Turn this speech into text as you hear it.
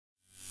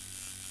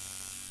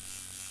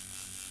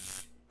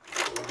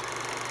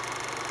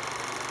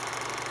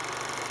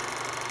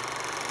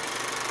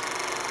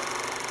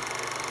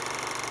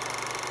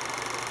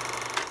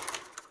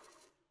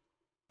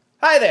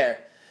Hi there.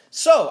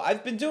 So,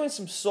 I've been doing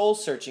some soul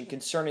searching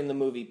concerning the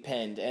movie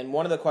Pinned, and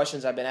one of the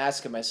questions I've been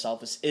asking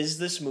myself is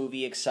this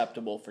movie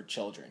acceptable for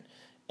children?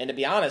 And to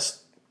be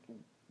honest,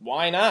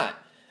 why not?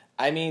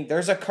 I mean,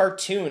 there's a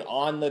cartoon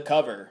on the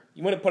cover.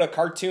 You wouldn't put a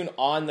cartoon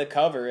on the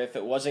cover if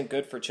it wasn't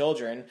good for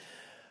children.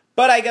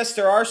 But I guess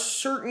there are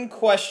certain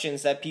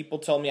questions that people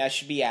told me I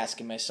should be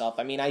asking myself.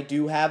 I mean, I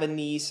do have a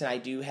niece and I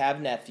do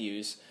have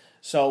nephews.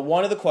 So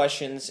one of the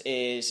questions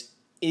is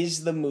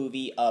the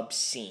movie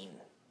obscene?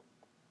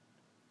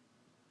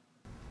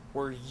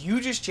 Were you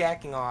just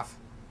jacking off?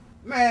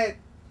 Man,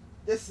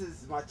 this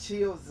is my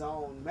chill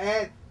zone,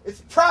 man.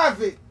 It's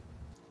private.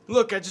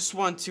 Look, I just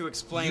want to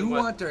explain You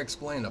want to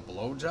explain a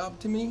blowjob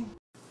to me?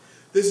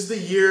 This is the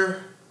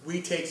year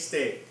we take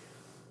steak.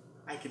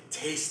 I could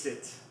taste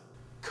it.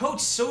 Coach,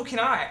 so can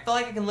I. I feel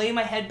like I can lay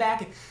my head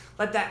back and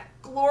let that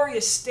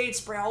glorious state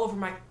spray all over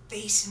my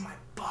face and my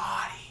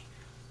body.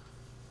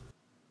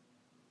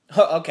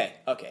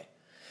 Okay.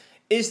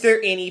 Is there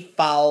any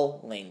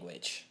foul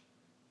language?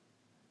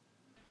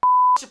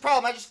 What's your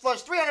problem? I just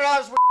flushed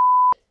 $300 worth.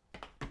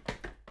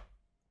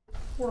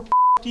 Where the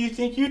do you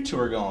think you two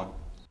are going?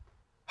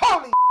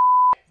 Holy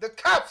the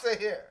cops are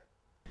here.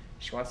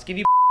 She wants to give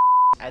you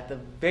at the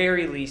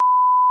very least.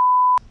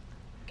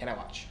 Can I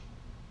watch?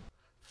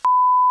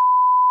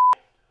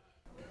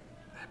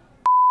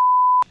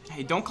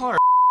 Hey, don't call her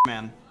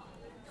man.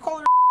 You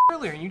called her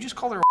earlier and you just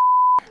called her.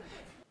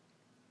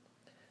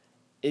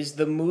 Is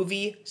the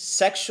movie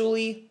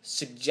sexually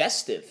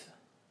suggestive?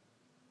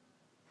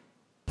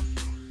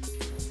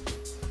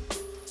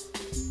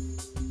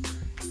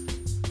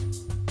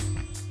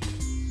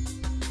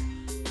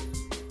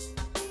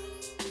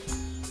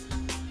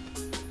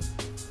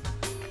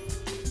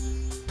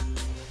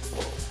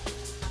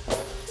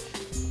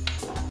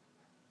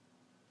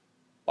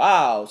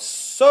 Wow,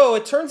 so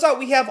it turns out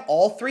we have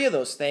all three of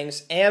those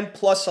things and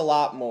plus a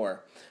lot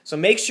more. So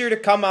make sure to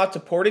come out to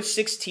Portage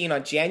 16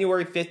 on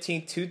January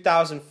 15th,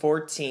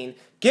 2014.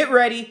 Get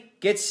ready,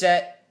 get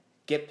set,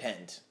 get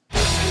pinned.